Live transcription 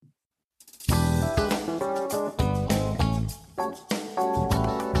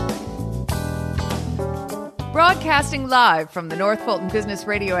Broadcasting live from the North Fulton Business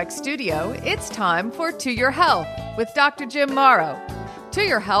Radio X studio, it's time for To Your Health with Dr. Jim Morrow. To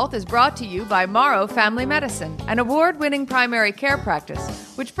Your Health is brought to you by Morrow Family Medicine, an award-winning primary care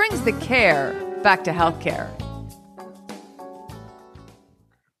practice, which brings the care back to healthcare.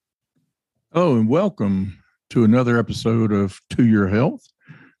 Hello and welcome to another episode of To Your Health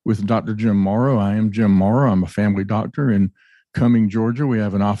with Dr. Jim Morrow. I am Jim Morrow. I'm a family doctor in Cumming, Georgia. We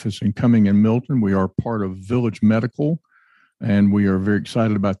have an office in Cumming and Milton. We are part of Village Medical, and we are very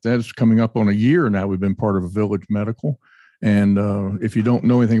excited about that. It's coming up on a year now we've been part of Village Medical. And if you don't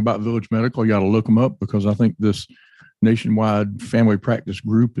know anything about Village Medical, you got to look them up, because I think this nationwide family practice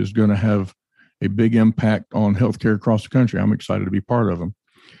group is going to have a big impact on healthcare across the country. I'm excited to be part of them.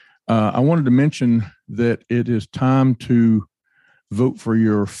 I wanted to mention that it is time to vote for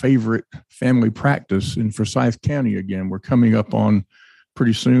your favorite family practice in Forsyth County again. We're coming up on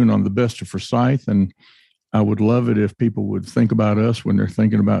pretty soon on the Best of Forsyth, and I would love it if people would think about us when they're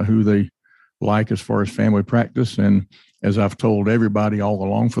thinking about who they like as far as family practice. And as I've told everybody all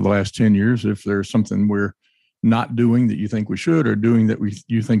along for the last 10 years, if there's something we're not doing that you think we should, or doing that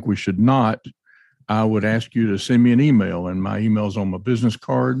you think we should not, I would ask you to send me an email, and my email's on my business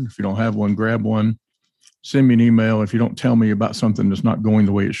card. If you don't have one, grab one. Send me an email. If you don't tell me about something that's not going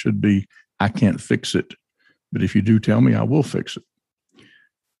the way it should be, I can't fix it. But if you do tell me, I will fix it.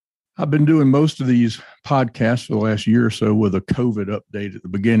 I've been doing most of these podcasts for the last year or so with a COVID update at the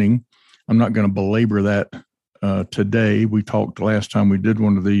beginning. I'm not going to belabor that today. We talked last time we did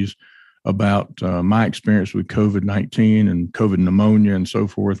one of these about my experience with COVID-19 and COVID pneumonia and so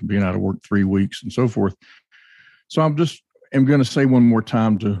forth, and being out of work 3 weeks and so forth. So I'm going to say one more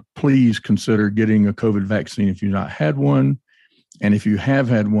time to please consider getting a COVID vaccine if you've not had one. And if you have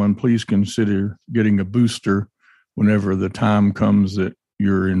had one, please consider getting a booster whenever the time comes that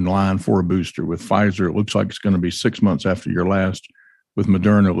you're in line for a booster. With Pfizer, it looks like it's going to be 6 months after your last. With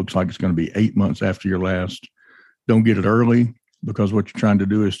Moderna, it looks like it's going to be 8 months after your last. Don't get it early, because what you're trying to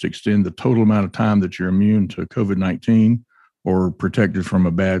do is to extend the total amount of time that you're immune to COVID-19 or protected from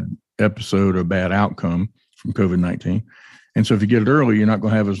a bad episode or bad outcome from COVID-19. And so if you get it early, you're not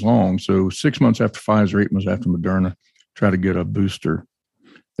going to have as long. So 6 months after Pfizer, 8 months after Moderna, try to get a booster.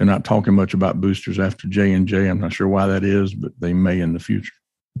 They're not talking much about boosters after J&J. I'm not sure why that is, but they may in the future.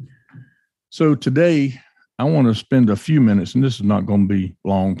 So today, I want to spend a few minutes, and this is not going to be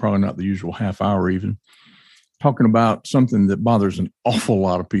long, probably not the usual half hour even, talking about something that bothers an awful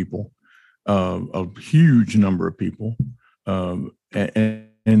lot of people, a huge number of people in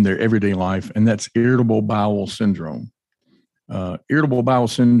their everyday life, and that's irritable bowel syndrome. Irritable bowel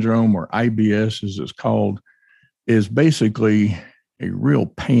syndrome, or IBS as it's called, is basically a real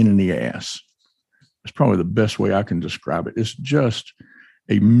pain in the ass. It's probably the best way I can describe it. It's just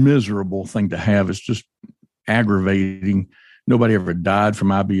a miserable thing to have. It's just aggravating. Nobody ever died from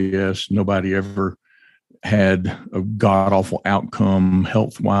IBS. Nobody ever had a god-awful outcome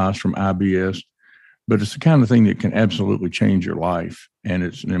health-wise from IBS. But it's the kind of thing that can absolutely change your life. And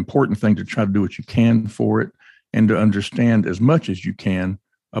it's an important thing to try to do what you can for it, and to understand as much as you can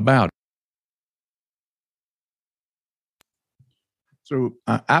about it. So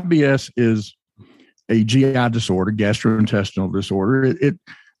IBS is a GI disorder, gastrointestinal disorder.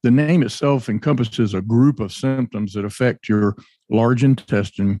 The name itself encompasses a group of symptoms that affect your large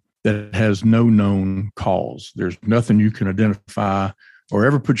intestine that has no known cause. There's nothing you can identify or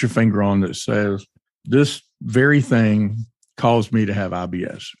ever put your finger on that says, this very thing caused me to have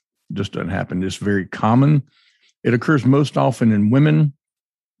IBS. It just doesn't happen. It's very common. It occurs most often in women,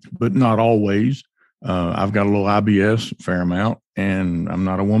 but not always. I've got a little IBS, a fair amount, and I'm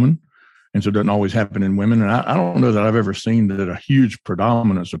not a woman. And so it doesn't always happen in women. And I don't know that I've ever seen that a huge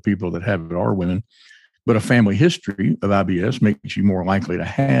predominance of people that have it are women. But a family history of IBS makes you more likely to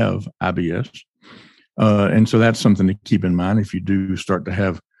have IBS. And so that's something to keep in mind if you do start to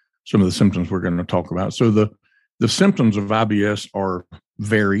have some of the symptoms we're going to talk about. So the symptoms of IBS are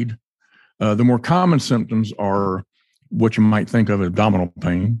varied. The more common symptoms are what you might think of as abdominal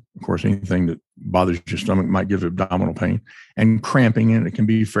pain. Of course, anything that bothers your stomach might give abdominal pain, and cramping, and it can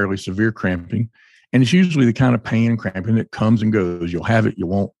be fairly severe cramping. And it's usually the kind of pain and cramping that comes and goes. You'll have it, you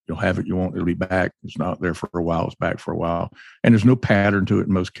won't. You'll have it, you won't. It'll be back. It's not there for a while. It's back for a while. And there's no pattern to it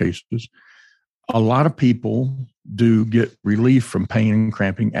in most cases. A lot of people do get relief from pain and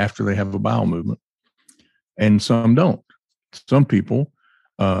cramping after they have a bowel movement, and some don't. Some people,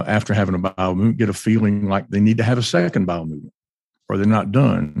 after having a bowel movement, get a feeling like they need to have a second bowel movement, or they're not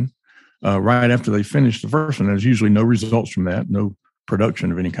done right after they finish the first one. There's usually no results from that, no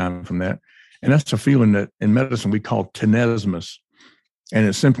production of any kind from that. And that's a feeling that in medicine we call tenesmus. And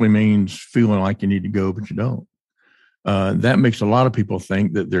it simply means feeling like you need to go, but you don't. That makes a lot of people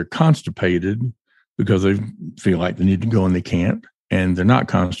think that they're constipated because they feel like they need to go and they can't. And they're not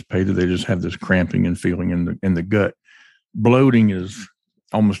constipated. They just have this cramping and feeling in the gut. Bloating is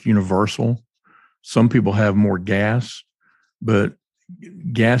almost universal. Some people have more gas, but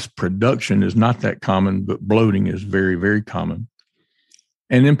gas production is not that common, but bloating is very, very common.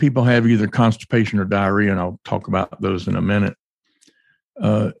 And then people have either constipation or diarrhea, and I'll talk about those in a minute.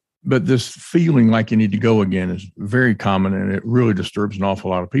 But this feeling like you need to go again is very common, and it really disturbs an awful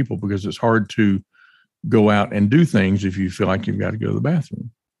lot of people because it's hard to go out and do things if you feel like you've got to go to the bathroom.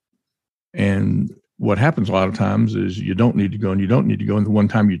 And what happens a lot of times is you don't need to go and you don't need to go. And the one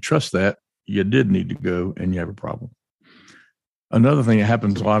time you trust that, you did need to go and you have a problem. Another thing that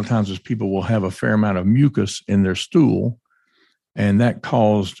happens a lot of times is people will have a fair amount of mucus in their stool, and that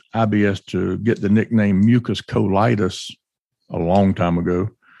caused IBS to get the nickname mucus colitis a long time ago.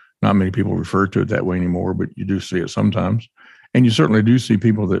 Not many people refer to it that way anymore, but you do see it sometimes. And you certainly do see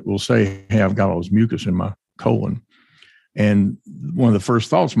people that will say, hey, I've got all this mucus in my colon. And one of the first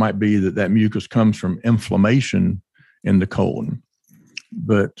thoughts might be that mucus comes from inflammation in the colon.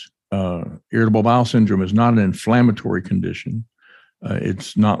 But irritable bowel syndrome is not an inflammatory condition.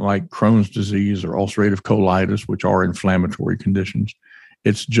 It's not like Crohn's disease or ulcerative colitis, which are inflammatory conditions.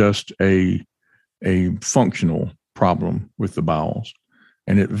 It's just a functional problem with the bowels.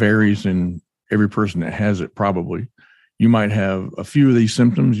 And it varies in every person that has it, probably. You might have a few of these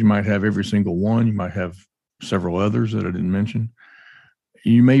symptoms. You might have every single one. You might have several others that I didn't mention.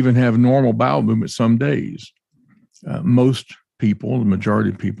 You may even have normal bowel movement some days. Most people, the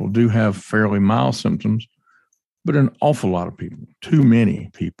majority of people, do have fairly mild symptoms, but an awful lot of people, too many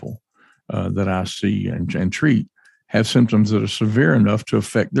people that I see and treat, have symptoms that are severe enough to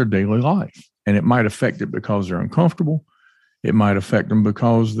affect their daily life. And it might affect it because they're uncomfortable. It might affect them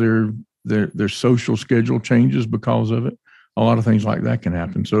because their social schedule changes because of it. A lot of things like that can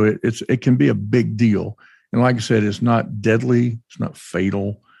happen. So it can be a big deal. And like I said, it's not deadly, it's not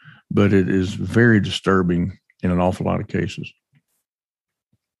fatal, but it is very disturbing in an awful lot of cases.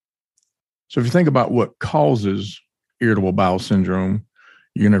 So if you think about what causes irritable bowel syndrome,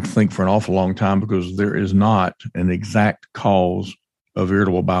 you're going to have to think for an awful long time because there is not an exact cause of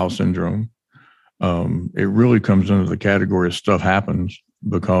irritable bowel syndrome. It really comes under the category of stuff happens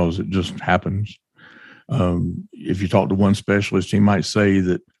because it just happens. If you talk to one specialist, he might say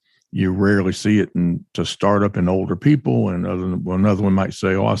that you rarely see it to start up in older people, and another one might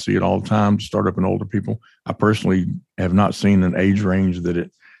say, oh, I see it all the time to start up in older people. I personally have not seen an age range that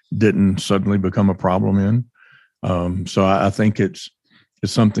it didn't suddenly become a problem in. So I think it's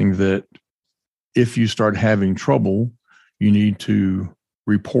something that if you start having trouble, you need to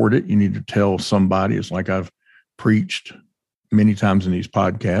report it. You need to tell somebody. It's like I've preached many times in these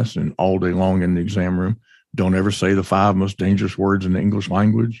podcasts and all day long in the exam room. Don't ever say the 5 most dangerous words in the English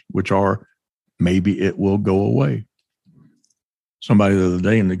language, which are, maybe it will go away. Somebody the other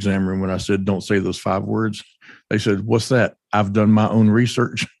day in the exam room, when I said, don't say those 5 words, they said, what's that? I've done my own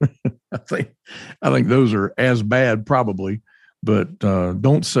research. I think those are as bad probably, but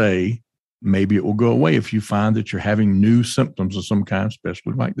don't say, maybe it will go away. If you find that you're having new symptoms of some kind,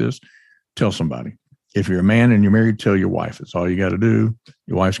 especially like this, tell somebody. If you're a man and you're married, tell your wife. That's all you got to do.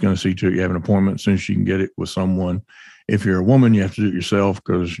 Your wife's going to see to it. You have an appointment as soon as she can get it with someone. If you're a woman, you have to do it yourself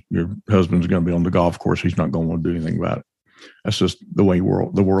because your husband's going to be on the golf course. He's not going to want to do anything about it. That's just the way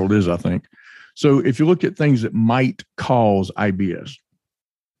the world is, I think. So if you look at things that might cause IBS,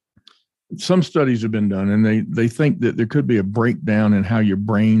 some studies have been done, and they think that there could be a breakdown in how your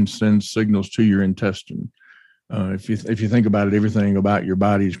brain sends signals to your intestine. If you think about it, everything about your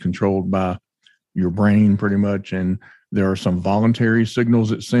body is controlled by your brain pretty much. And there are some voluntary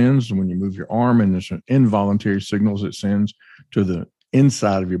signals it sends when you move your arm, and there's some involuntary signals it sends to the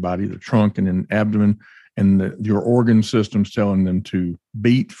inside of your body, the trunk and then abdomen, and your organ system's telling them to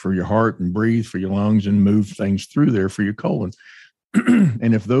beat for your heart and breathe for your lungs and move things through there for your colon.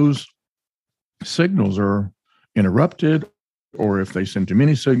 And if those signals are interrupted, or if they send too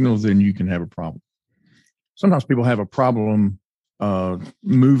many signals, then you can have a problem. Sometimes people have a problem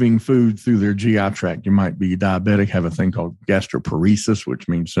moving food through their GI tract. You might be diabetic, have a thing called gastroparesis, which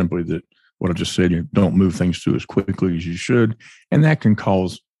means simply that what I just said, you don't move things through as quickly as you should. And that can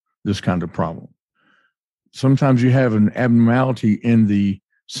cause this kind of problem. Sometimes you have an abnormality in the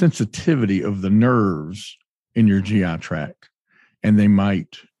sensitivity of the nerves in your GI tract, and they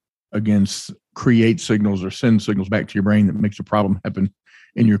might, again, create signals or send signals back to your brain that makes a problem happen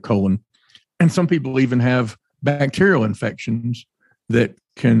in your colon. And some people even have bacterial infections that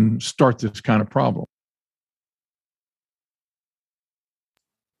can start this kind of problem.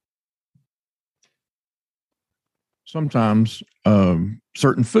 sometimes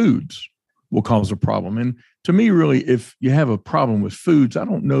certain foods will cause a problem. And to me, really, if you have a problem with foods, I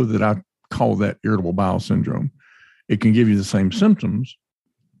don't know that I call that irritable bowel syndrome. It can give you the same symptoms,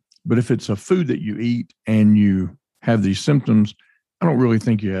 but if it's a food that you eat and you have these symptoms, I don't really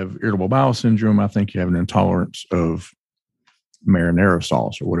think you have irritable bowel syndrome. I think you have an intolerance of marinara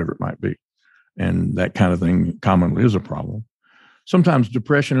sauce or whatever it might be. And that kind of thing commonly is a problem. Sometimes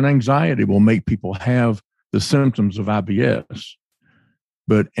depression and anxiety will make people have the symptoms of IBS.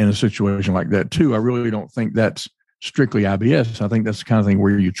 But in a situation like that, too, I really don't think that's strictly IBS. I think that's the kind of thing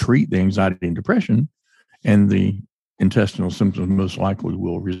where you treat the anxiety and depression, and the intestinal symptoms most likely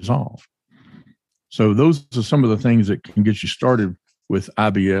will resolve. So those are some of the things that can get you started with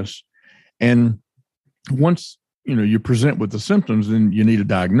IBS. And once you present with the symptoms, then you need a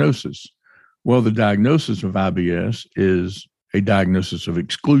diagnosis. Well, the diagnosis of IBS is a diagnosis of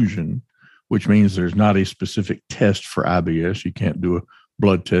exclusion, which means there's not a specific test for IBS. You can't do a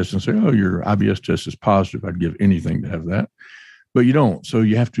blood test and say, oh, your IBS test is positive. I'd give anything to have that. But you don't. So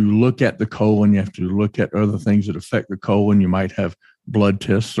you have to look at the colon. You have to look at other things that affect the colon. You might have blood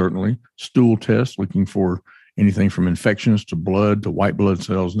tests, certainly, stool tests, looking for anything from infections to blood to white blood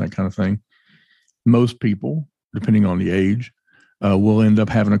cells and that kind of thing. Most people, depending on the age, will end up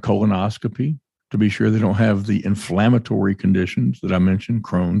having a colonoscopy to be sure they don't have the inflammatory conditions that I mentioned,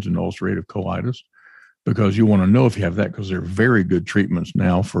 Crohn's and ulcerative colitis, because you want to know if you have that, because there are very good treatments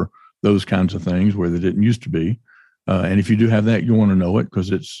now for those kinds of things where they didn't used to be. And if you do have that, you want to know it because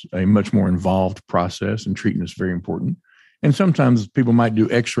it's a much more involved process, and treatment is very important. And sometimes people might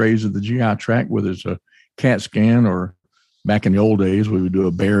do x-rays of the GI tract, whether it's a CAT scan or back in the old days, we would do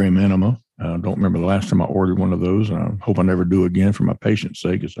a barium enema. I don't remember the last time I ordered one of those, and I hope I never do again for my patient's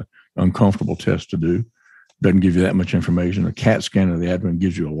sake. It's an uncomfortable test to do. Doesn't give you that much information. A CAT scan of the abdomen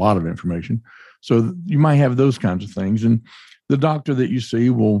gives you a lot of information. So you might have those kinds of things. And the doctor that you see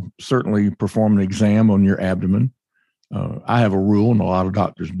will certainly perform an exam on your abdomen. I have a rule, and a lot of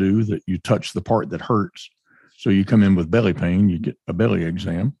doctors do, that you touch the part that hurts. So you come in with belly pain, you get a belly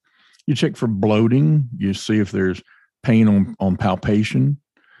exam. You check for bloating. You see if there's pain on palpation.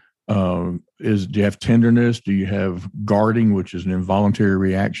 Do you have tenderness? Do you have guarding, which is an involuntary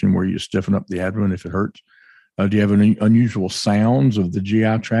reaction where you stiffen up the abdomen if it hurts? Do you have any unusual sounds of the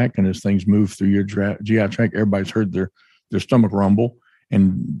GI tract? And as things move through your GI tract, everybody's heard their stomach rumble.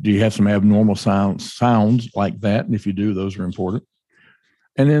 And do you have some abnormal sounds like that? And if you do, those are important.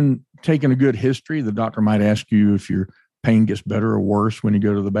 And then taking a good history, the doctor might ask you if your pain gets better or worse when you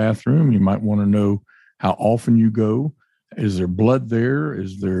go to the bathroom. You might want to know how often you go. Is there blood there?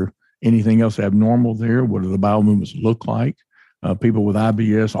 Is there anything else abnormal there? What do the bowel movements look like? People with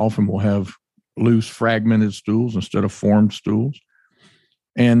IBS often will have loose, fragmented stools instead of formed stools.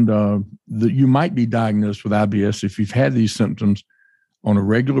 And you might be diagnosed with IBS if you've had these symptoms on a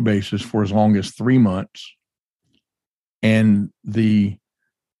regular basis for as long as 3 months, and the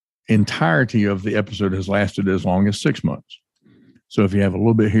entirety of the episode has lasted as long as 6 months. So if you have a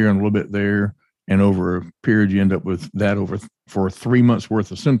little bit here and a little bit there, and over a period you end up with that for 3 months worth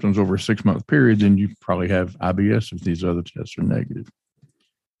of symptoms over a 6 month period, then you probably have IBS if these other tests are negative.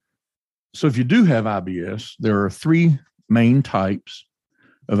 So if you do have IBS, there are 3 main types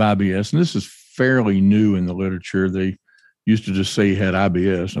of IBS, and this is fairly new in the literature. They used to just say you had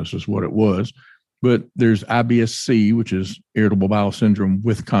IBS, that's just what it was. But there's IBS-C, which is irritable bowel syndrome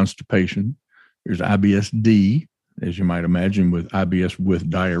with constipation. There's IBS-D, as you might imagine, with IBS with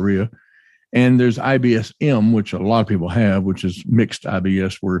diarrhea. And there's IBS-M, which a lot of people have, which is mixed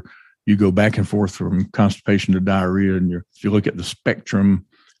IBS, where you go back and forth from constipation to diarrhea. And if you look at the spectrum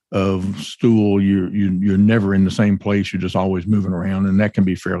of stool, you're never in the same place. You're just always moving around. And that can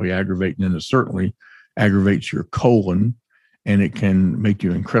be fairly aggravating. And it certainly aggravates your colon, and it can make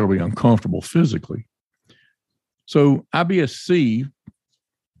you incredibly uncomfortable physically. So IBS-C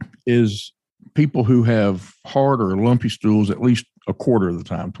is people who have hard or lumpy stools at least a quarter of the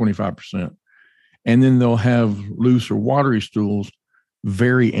time, 25%. And then they'll have loose or watery stools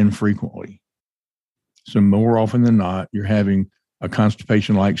very infrequently. So more often than not, you're having a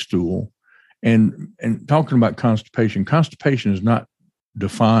constipation-like stool. And talking about constipation is not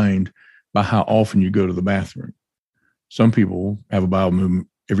defined by how often you go to the bathroom. Some people have a bowel movement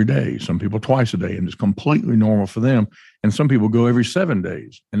every day, some people twice a day, and it's completely normal for them. And some people go every 7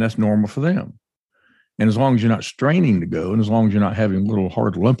 days, and that's normal for them. And as long as you're not straining to go, and as long as you're not having little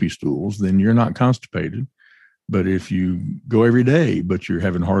hard lumpy stools, then you're not constipated. But if you go every day, but you're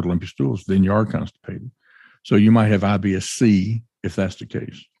having hard lumpy stools, then you are constipated. So you might have IBS-C if that's the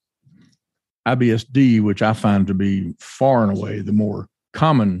case. IBS-D, which I find to be far and away the more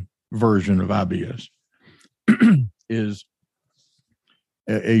common version of IBS, is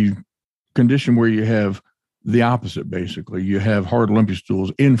a condition where you have the opposite, basically. You have hard lumpy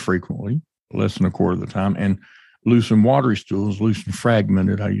stools infrequently, less than a quarter of the time, and loose and watery stools, loose and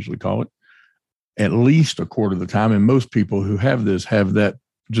fragmented, I usually call it, at least a quarter of the time. And most people who have this have that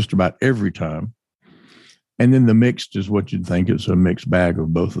just about every time. And then the mixed is what you'd think. It's a mixed bag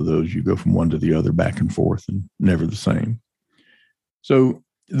of both of those. You go from one to the other, back and forth, and never the same. So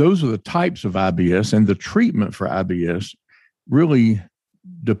those are the types of IBS, and the treatment for IBS really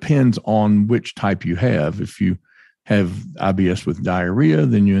depends on which type you have. If you have IBS with diarrhea,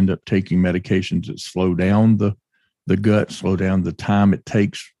 then you end up taking medications that slow down the gut, slow down the time it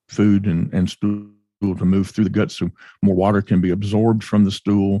takes food and stool to move through the gut, so more water can be absorbed from the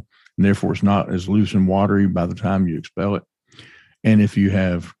stool, and therefore it's not as loose and watery by the time you expel it. And if you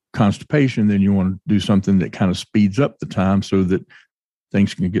have constipation, then you want to do something that kind of speeds up the time so that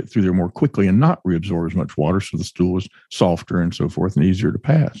things can get through there more quickly and not reabsorb as much water, so the stool is softer and so forth and easier to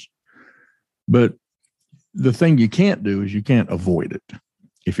pass. But the thing you can't do is you can't avoid it.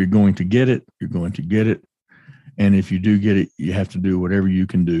 If you're going to get it, you're going to get it. And if you do get it, you have to do whatever you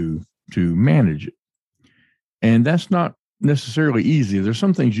can do to manage it. And that's not necessarily easy. There's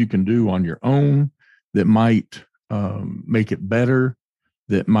some things you can do on your own that might make it better,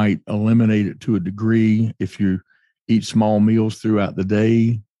 that might eliminate it to a degree. If you eat small meals throughout the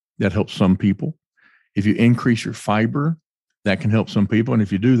day, that helps some people. If you increase your fiber, that can help some people. And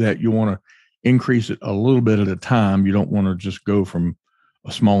if you do that, you want to increase it a little bit at a time. You don't want to just go from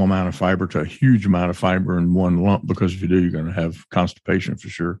a small amount of fiber to a huge amount of fiber in one lump, because if you do, you're going to have constipation for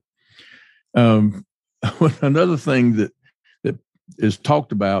sure. Another thing that is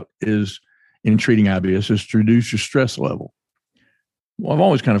talked about is in treating IBS is to reduce your stress level. Well, I've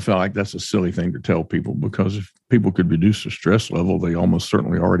always kind of felt like that's a silly thing to tell people, because if people could reduce their stress level, they almost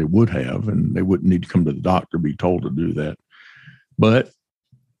certainly already would have, and they wouldn't need to come to the doctor to be told to do that. But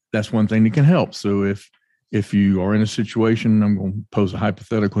that's one thing that can help. So if you are in a situation, I'm going to pose a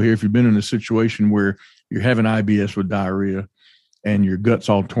hypothetical here. If you've been in a situation where you're having IBS with diarrhea and your gut's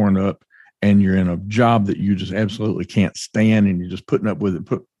all torn up and you're in a job that you just absolutely can't stand and you're just putting up with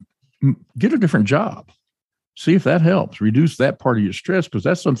it, get a different job. See if that helps. Reduce that part of your stress, because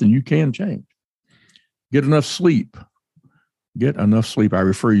that's something you can change. Get enough sleep. Get enough sleep. I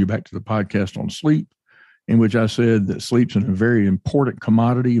refer you back to the podcast on sleep, in which I said that sleep's a very important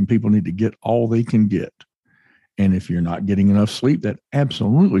commodity and people need to get all they can get. And if you're not getting enough sleep, that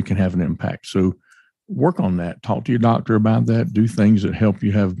absolutely can have an impact. So work on that. Talk to your doctor about that. Do things that help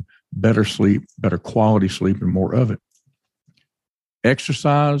you have better sleep, better quality sleep, and more of it.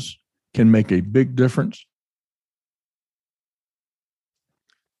 Exercise can make a big difference.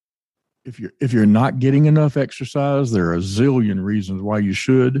 If you're not getting enough exercise, there are a zillion reasons why you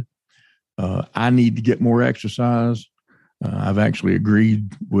should. I need to get more exercise. I've actually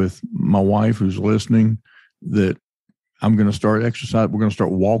agreed with my wife, who's listening, that I'm going to start exercise. We're going to start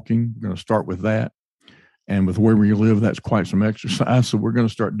walking. We're going to start with that. And with where we live, that's quite some exercise. So we're going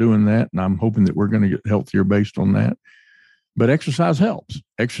to start doing that. And I'm hoping that we're going to get healthier based on that. But exercise helps.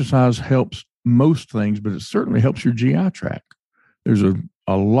 Exercise helps most things, but it certainly helps your GI tract. There's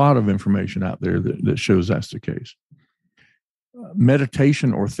a lot of information out there that shows that's the case.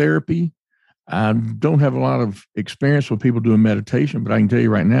 Meditation or therapy. I don't have a lot of experience with people doing meditation, but I can tell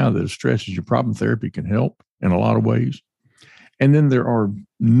you right now that if stress is your problem, therapy can help in a lot of ways. And then there are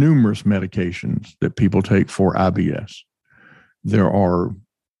numerous medications that people take for IBS. There's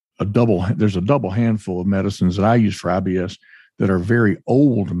a double handful of medicines that I use for IBS that are very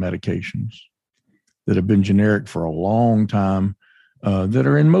old medications that have been generic for a long time, that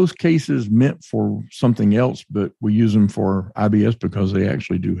are in most cases meant for something else, but we use them for IBS because they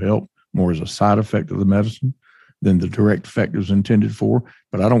actually do help more as a side effect of the medicine than the direct effect it was intended for.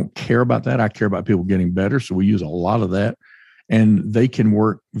 But I don't care about that. I care about people getting better. So we use a lot of that, and they can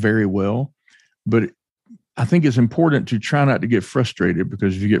work very well. But I think it's important to try not to get frustrated,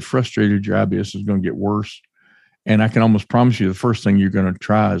 because if you get frustrated, your IBS is going to get worse. And I can almost promise you the first thing you're going to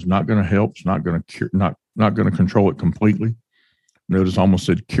try is not going to help. It's not going to cure, not going to control it completely. Notice I almost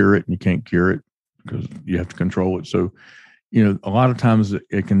said cure it, and you can't cure it because you have to control it. So, a lot of times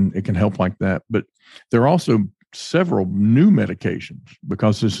it can help like that. But there are also several new medications,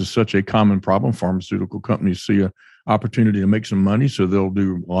 because this is such a common problem. Pharmaceutical companies see an opportunity to make some money, so they'll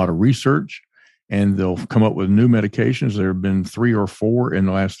do a lot of research and they'll come up with new medications. There have been 3 or 4 in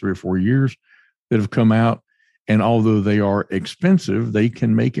the last 3 or 4 years that have come out. And although they are expensive, they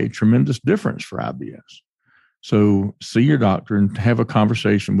can make a tremendous difference for IBS. So see your doctor and have a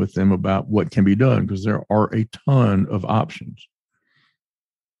conversation with them about what can be done, because there are a ton of options.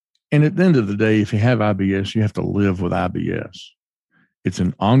 And at the end of the day, if you have IBS, you have to live with IBS. It's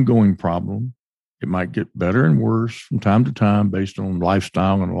an ongoing problem. It might get better and worse from time to time based on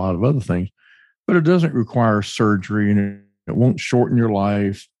lifestyle and a lot of other things, but it doesn't require surgery, and it won't shorten your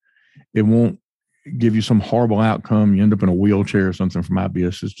life. It won't give you some horrible outcome. You end up in a wheelchair or something from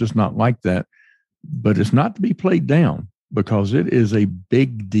IBS. It's just not like that. But it's not to be played down, because it is a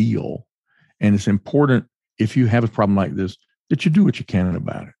big deal. And it's important, if you have a problem like this, that you do what you can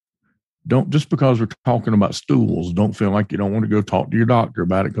about it. Don't, just because we're talking about stools, don't feel like you don't want to go talk to your doctor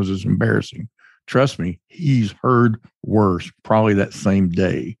about it because it's embarrassing. Trust me, he's heard worse probably that same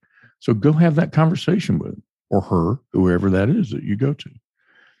day. So go have that conversation with him or her, whoever that is that you go to.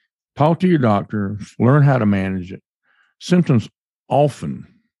 Talk to your doctor, learn how to manage it. Symptoms often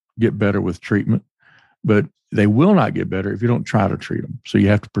get better with treatment, but they will not get better if you don't try to treat them. So you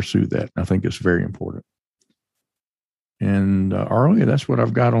have to pursue that. I think it's very important. And Arlie, that's what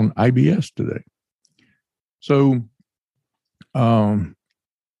I've got on IBS today. So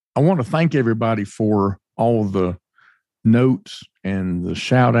I want to thank everybody for all of the notes and the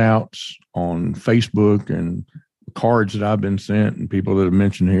shout outs on Facebook and cards that I've been sent, and people that have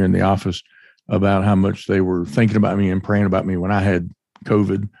mentioned here in the office about how much they were thinking about me and praying about me when I had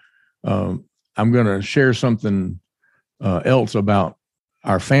COVID. I'm going to share something else about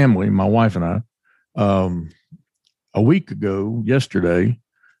our family, my wife and I. A week ago, yesterday,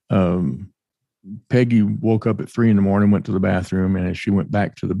 Peggy woke up at 3 a.m, went to the bathroom, and as she went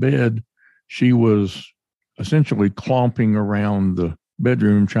back to the bed, she was essentially clomping around the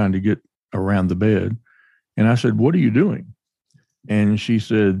bedroom, trying to get around the bed. And I said, "What are you doing?" And she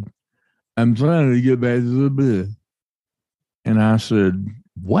said, "I'm trying to get back to the bed." And I said,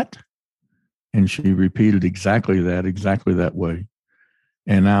 "What?" And she repeated exactly that way.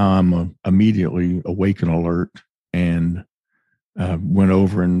 And now I'm immediately awake and alert, and went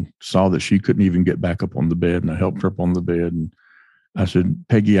over and saw that she couldn't even get back up on the bed. And I helped her up on the bed. And I said,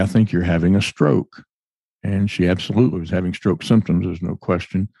 "Peggy, I think you're having a stroke." And she absolutely was having stroke symptoms. There's no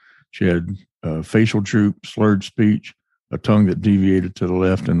question. She had facial droop, slurred speech, a tongue that deviated to the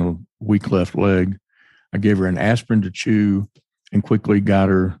left, and a weak left leg. I gave her an aspirin to chew and quickly got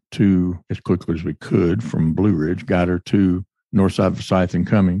her to, as quickly as we could from Blue Ridge, got her to Northside Forsyth and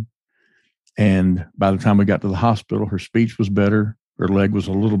Cumming. And by the time we got to the hospital, her speech was better. Her leg was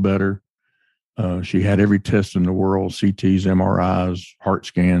a little better. She had every test in the world, CTs, MRIs, heart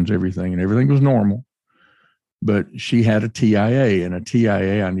scans, everything, and everything was normal. But she had a TIA, and a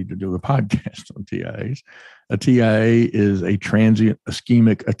TIA, I need to do a podcast on TIAs. A TIA is a transient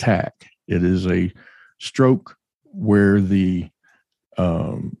ischemic attack. It is a stroke where the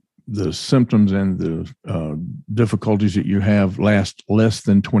symptoms and the difficulties that you have last less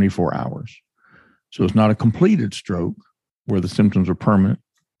than 24 hours. So it's not a completed stroke where the symptoms are permanent.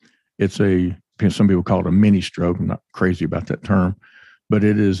 It's some people call it a mini stroke. I'm not crazy about that term, but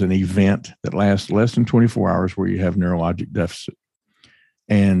it is an event that lasts less than 24 hours where you have neurologic deficit.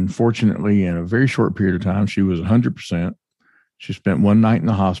 And fortunately, in a very short period of time, she was 100%. She spent one night in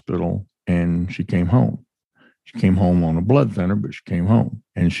the hospital and she came home. She came home on a blood thinner, but she came home,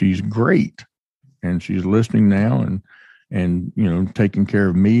 and she's great. And she's listening now and taking care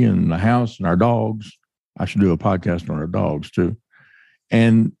of me and the house and our dogs. I should do a podcast on our dogs too.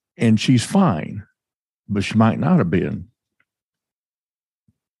 And she's fine, but she might not have been.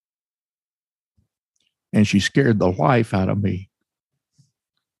 And she scared the life out of me.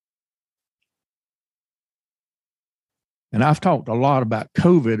 And I've talked a lot about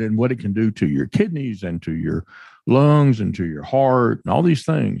COVID and what it can do to your kidneys and to your lungs and to your heart and all these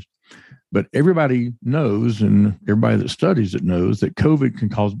things. But everybody knows, and everybody that studies it knows, that COVID can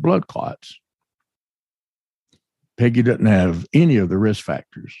cause blood clots. Peggy doesn't have any of the risk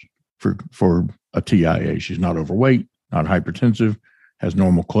factors for a TIA. She's not overweight, not hypertensive, has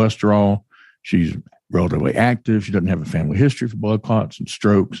normal cholesterol. She's relatively active. She doesn't have a family history for blood clots and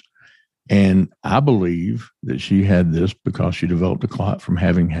strokes. And I believe that she had this because she developed a clot from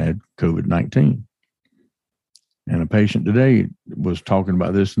having had COVID-19. And a patient today was talking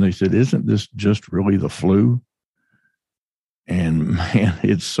about this, and they said, "Isn't this just really the flu?" And man,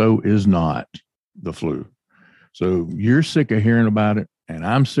 it so is not the flu. So you're sick of hearing about it, and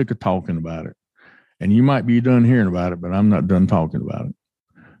I'm sick of talking about it. And you might be done hearing about it, but I'm not done talking about it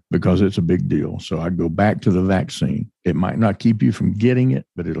because it's a big deal. So I'd go back to the vaccine. It might not keep you from getting it,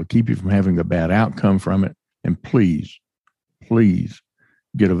 but it'll keep you from having a bad outcome from it. And please, please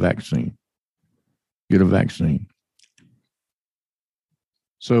get a vaccine. Get a vaccine.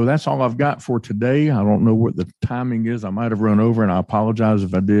 So that's all I've got for today. I don't know what the timing is. I might have run over, and I apologize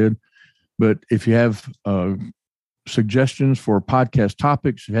if I did. But if you have suggestions for podcast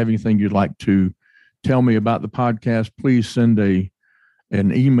topics, if you have anything you'd like to tell me about the podcast, please send an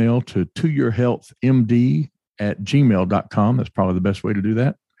email to toyourhealthmd@gmail.com. That's probably the best way to do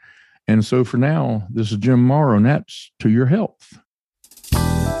that. And so for now, this is Jim Morrow, and that's To Your Health.